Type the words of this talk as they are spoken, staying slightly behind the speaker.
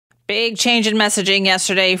Big change in messaging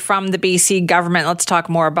yesterday from the BC government. Let's talk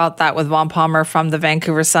more about that with Vaughn Palmer from the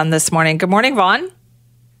Vancouver Sun this morning. Good morning, Vaughn.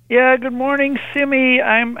 Yeah, good morning, Simi.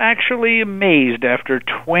 I'm actually amazed after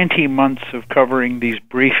 20 months of covering these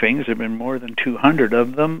briefings, there have been more than 200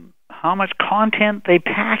 of them, how much content they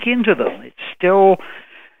pack into them. It's still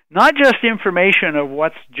not just information of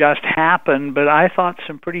what's just happened, but I thought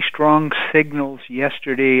some pretty strong signals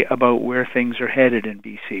yesterday about where things are headed in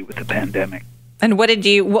BC with the pandemic. And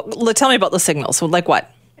tell me about the signals. Like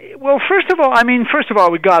what? Well, first of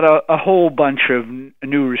all, we got a whole bunch of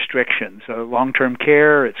new restrictions. Long-term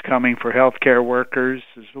care, it's coming for healthcare workers.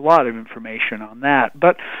 There's a lot of information on that.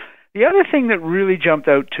 But the other thing that really jumped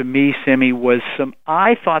out to me, Simi, was some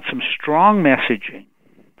strong messaging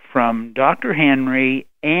from Dr. Henry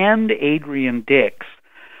and Adrian Dix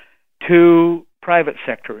to private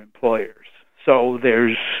sector employers. So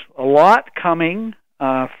there's a lot coming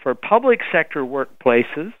for public sector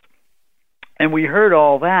workplaces, and we heard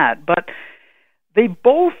all that, but they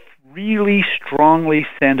both really strongly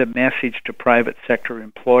send a message to private sector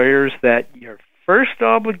employers that your first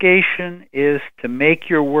obligation is to make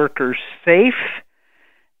your workers safe,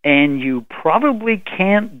 and you probably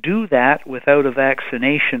can't do that without a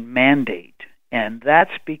vaccination mandate, and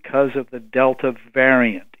that's because of the Delta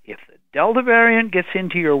variant. If the Delta variant gets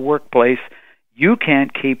into your workplace, you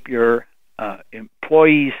can't keep your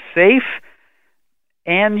employees safe,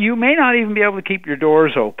 and you may not even be able to keep your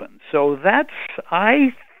doors open. So that's,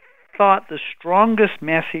 I thought, the strongest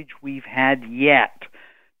message we've had yet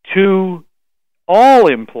to all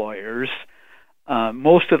employers.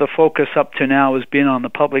 Most of the focus up to now has been on the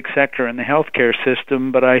public sector and the healthcare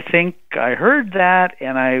system, but I think I heard that,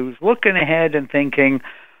 and I was looking ahead and thinking,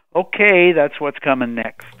 okay, that's what's coming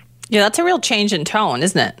next. Yeah, that's a real change in tone,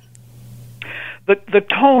 isn't it? The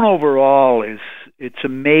tone overall it's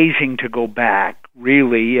amazing to go back,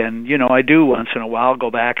 really, and, I do once in a while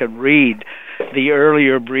go back and read the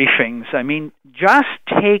earlier briefings. I mean, just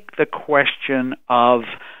take the question of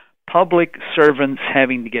public servants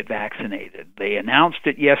having to get vaccinated. They announced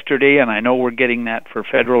it yesterday, and I know we're getting that for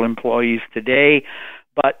federal employees today,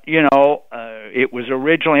 but, it was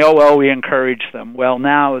originally, we encourage them. Well,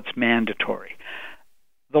 now it's mandatory.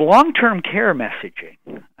 The long-term care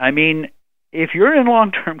messaging, I mean, if you're in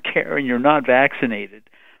long-term care and you're not vaccinated,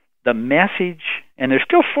 the message, and there's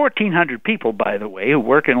still 1,400 people, by the way, who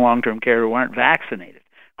work in long-term care who aren't vaccinated,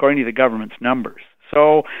 according to the government's numbers.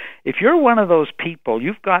 So if you're one of those people,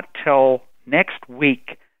 you've got till next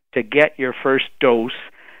week to get your first dose,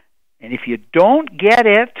 and if you don't get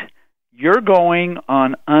it, you're going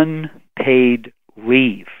on unpaid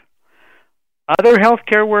leave. Other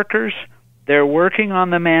healthcare workers, they're working on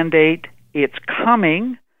the mandate. It's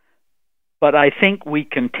coming, but I think we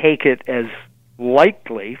can take it as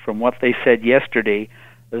likely from what they said yesterday,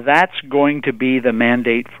 that's going to be the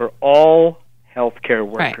mandate for all healthcare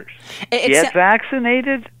workers. Right. Get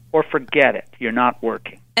vaccinated or forget it. You're not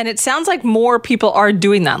working. And it sounds like more people are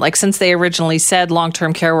doing that. Like, since they originally said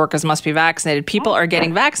long-term care workers must be vaccinated, people are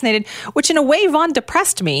getting vaccinated, which in a way, Vaughn,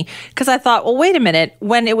 depressed me, because I thought, well, wait a minute,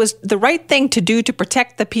 when it was the right thing to do to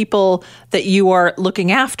protect the people that you are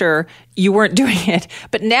looking after, you weren't doing it.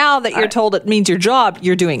 But now that you're told it means your job,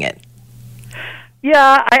 you're doing it.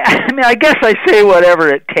 Yeah, I guess I say whatever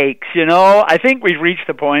it takes, I think we've reached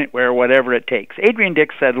the point where whatever it takes. Adrian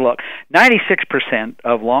Dix said, look, 96%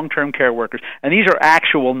 of long-term care workers, and these are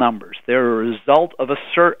actual numbers. They're a result of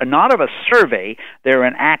not of a survey, they're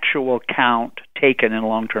an actual count taken in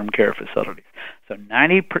long-term care facilities. So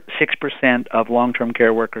 96% of long-term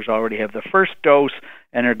care workers already have the first dose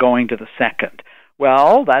and are going to the second.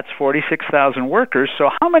 Well, that's 46,000 workers, so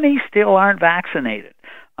how many still aren't vaccinated?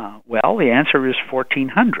 Well, the answer is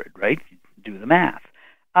 1,400, right? Do the math.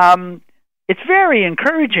 It's very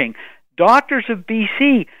encouraging. Doctors of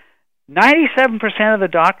BC, 97% of the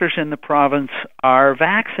doctors in the province are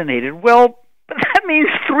vaccinated. Well, that means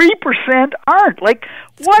 3% aren't. Like,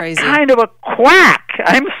 it's what crazy. Kind of a quack?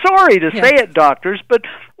 I'm sorry to say it, doctors, but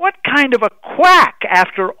what kind of a quack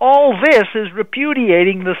after all this is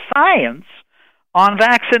repudiating the science on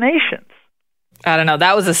vaccinations? I don't know.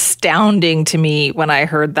 That was astounding to me when I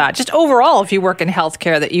heard that. Just overall, if you work in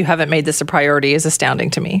healthcare, that you haven't made this a priority is astounding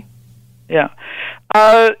to me. Yeah.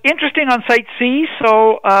 Interesting on Site C.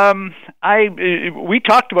 So we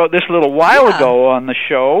talked about this a little while ago on the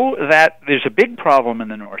show, that there's a big problem in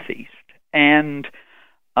the Northeast. And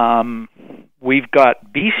we've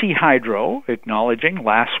got BC Hydro acknowledging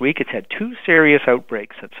last week it's had 2 serious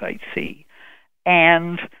outbreaks at Site C.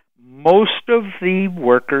 And most of the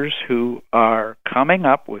workers who are coming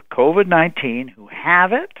up with COVID-19 who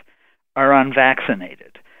have it are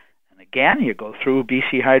unvaccinated. And again, you go through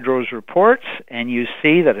BC Hydro's reports and you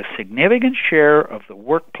see that a significant share of the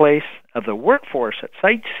workforce at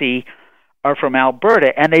Site C are from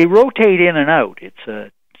Alberta, and they rotate in and out. It's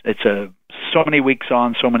a so many weeks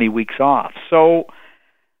on, so many weeks off. So,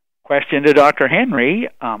 question to Dr. Henry,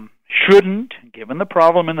 given the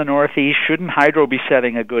problem in the Northeast, shouldn't Hydro be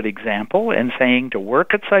setting a good example and saying to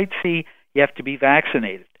work at Site C, you have to be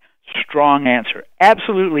vaccinated? Strong answer.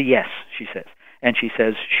 Absolutely yes, she says. And she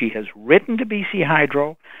says she has written to BC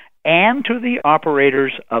Hydro and to the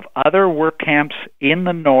operators of other work camps in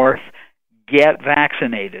the North, get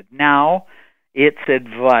vaccinated. Now, it's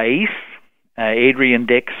advice. Adrian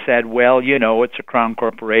Dix said, well, it's a Crown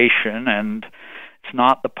Corporation and it's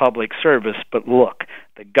not the public service, but look,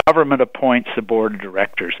 the government appoints the board of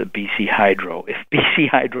directors at BC Hydro. If BC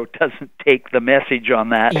Hydro doesn't take the message on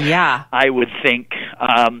that, I would think,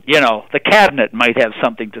 the cabinet might have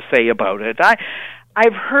something to say about it.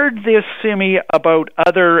 I've heard this, Simi, about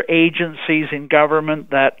other agencies in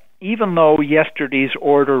government that even though yesterday's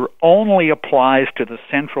order only applies to the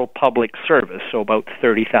central public service, so about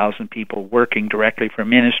 30,000 people working directly for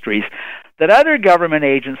ministries, that other government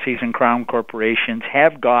agencies and Crown corporations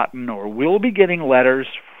have gotten or will be getting letters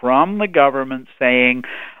from the government saying,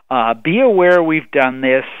 be aware we've done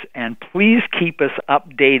this, and please keep us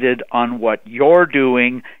updated on what you're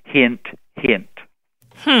doing, hint, hint.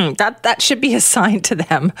 That should be a sign to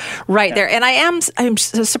them right there. And I'm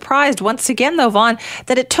so surprised once again, though, Vaughn,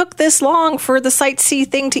 that it took this long for the Site C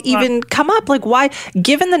thing to even come up. Like, why,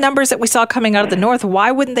 given the numbers that we saw coming out of the North,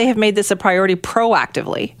 why wouldn't they have made this a priority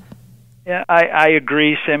proactively? Yeah, I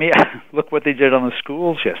agree, Simi. Look what they did on the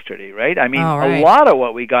schools yesterday, right? I mean, right. A lot of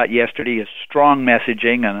what we got yesterday is strong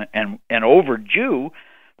messaging and overdue.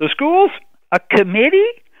 The schools, a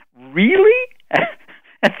committee? Really?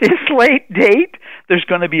 At this late date, there's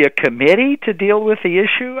going to be a committee to deal with the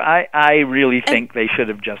issue? I really think they should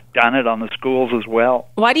have just done it on the schools as well.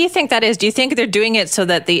 Why do you think that is? Do you think they're doing it so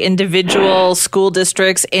that the individual school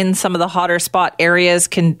districts in some of the hotter spot areas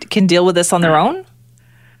can deal with this on their own?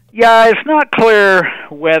 Yeah, it's not clear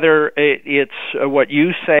whether it's what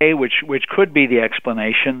you say, which could be the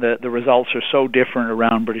explanation, that the results are so different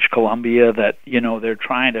around British Columbia that, they're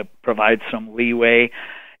trying to provide some leeway.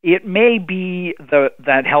 It may be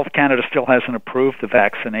that Health Canada still hasn't approved the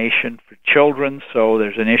vaccination for children, so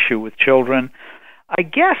there's an issue with children. I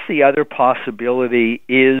guess the other possibility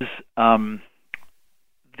is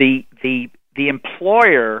the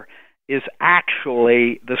employer is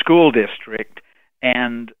actually the school district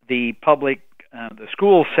and the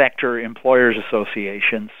school sector employers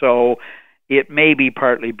association. So it may be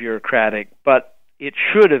partly bureaucratic, but it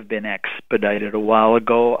should have been expedited a while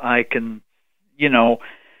ago.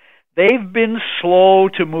 They've been slow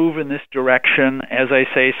to move in this direction. As I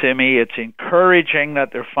say, Simi, it's encouraging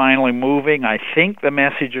that they're finally moving. I think the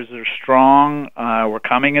messages are strong. We're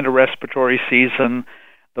coming into respiratory season.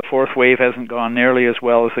 The fourth wave hasn't gone nearly as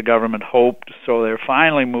well as the government hoped, so they're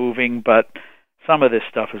finally moving, but some of this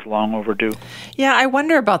stuff is long overdue. Yeah, I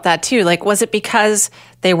wonder about that too. Like, was it because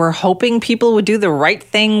they were hoping people would do the right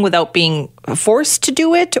thing without being forced to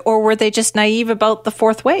do it, or were they just naive about the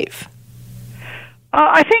fourth wave?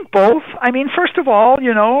 I think both. I mean, first of all,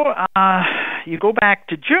 you go back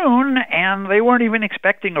to June, and they weren't even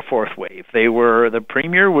expecting a fourth wave. The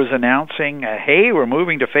premier was announcing, hey, we're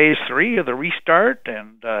moving to phase 3 of the restart,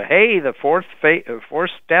 and hey, the fourth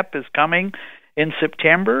step is coming in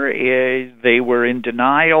September. They were in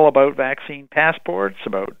denial about vaccine passports,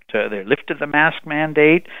 they lifted the mask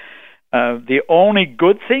mandate. The only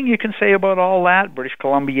good thing you can say about all that, British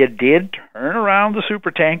Columbia did turn around the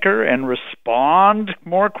supertanker and respond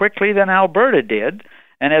more quickly than Alberta did,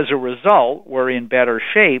 and as a result, we're in better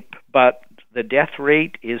shape, but the death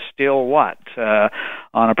rate is still what?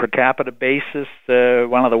 On a per capita basis,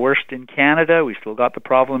 one of the worst in Canada. We've still got the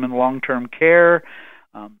problem in long-term care.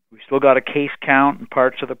 We've still got a case count in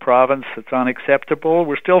parts of the province that's unacceptable.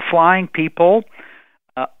 We're still flying people,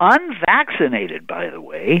 unvaccinated, by the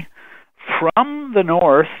way, from the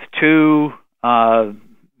north to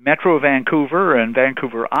Metro Vancouver and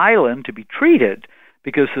Vancouver Island to be treated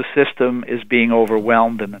because the system is being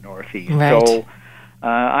overwhelmed in the Northeast. Right. So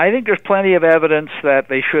I think there's plenty of evidence that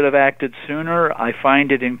they should have acted sooner. I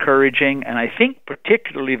find it encouraging, and I think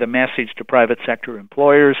particularly the message to private sector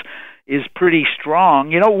employers is pretty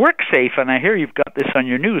strong. WorkSafe, and I hear you've got this on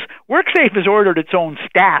your news, WorkSafe has ordered its own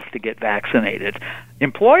staff to get vaccinated.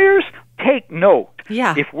 Employers, take note.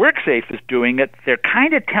 Yeah. If WorkSafe is doing it, they're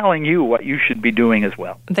kind of telling you what you should be doing as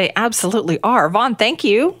well. They absolutely are. Vaughn, thank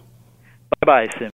you. Bye-bye, Sim.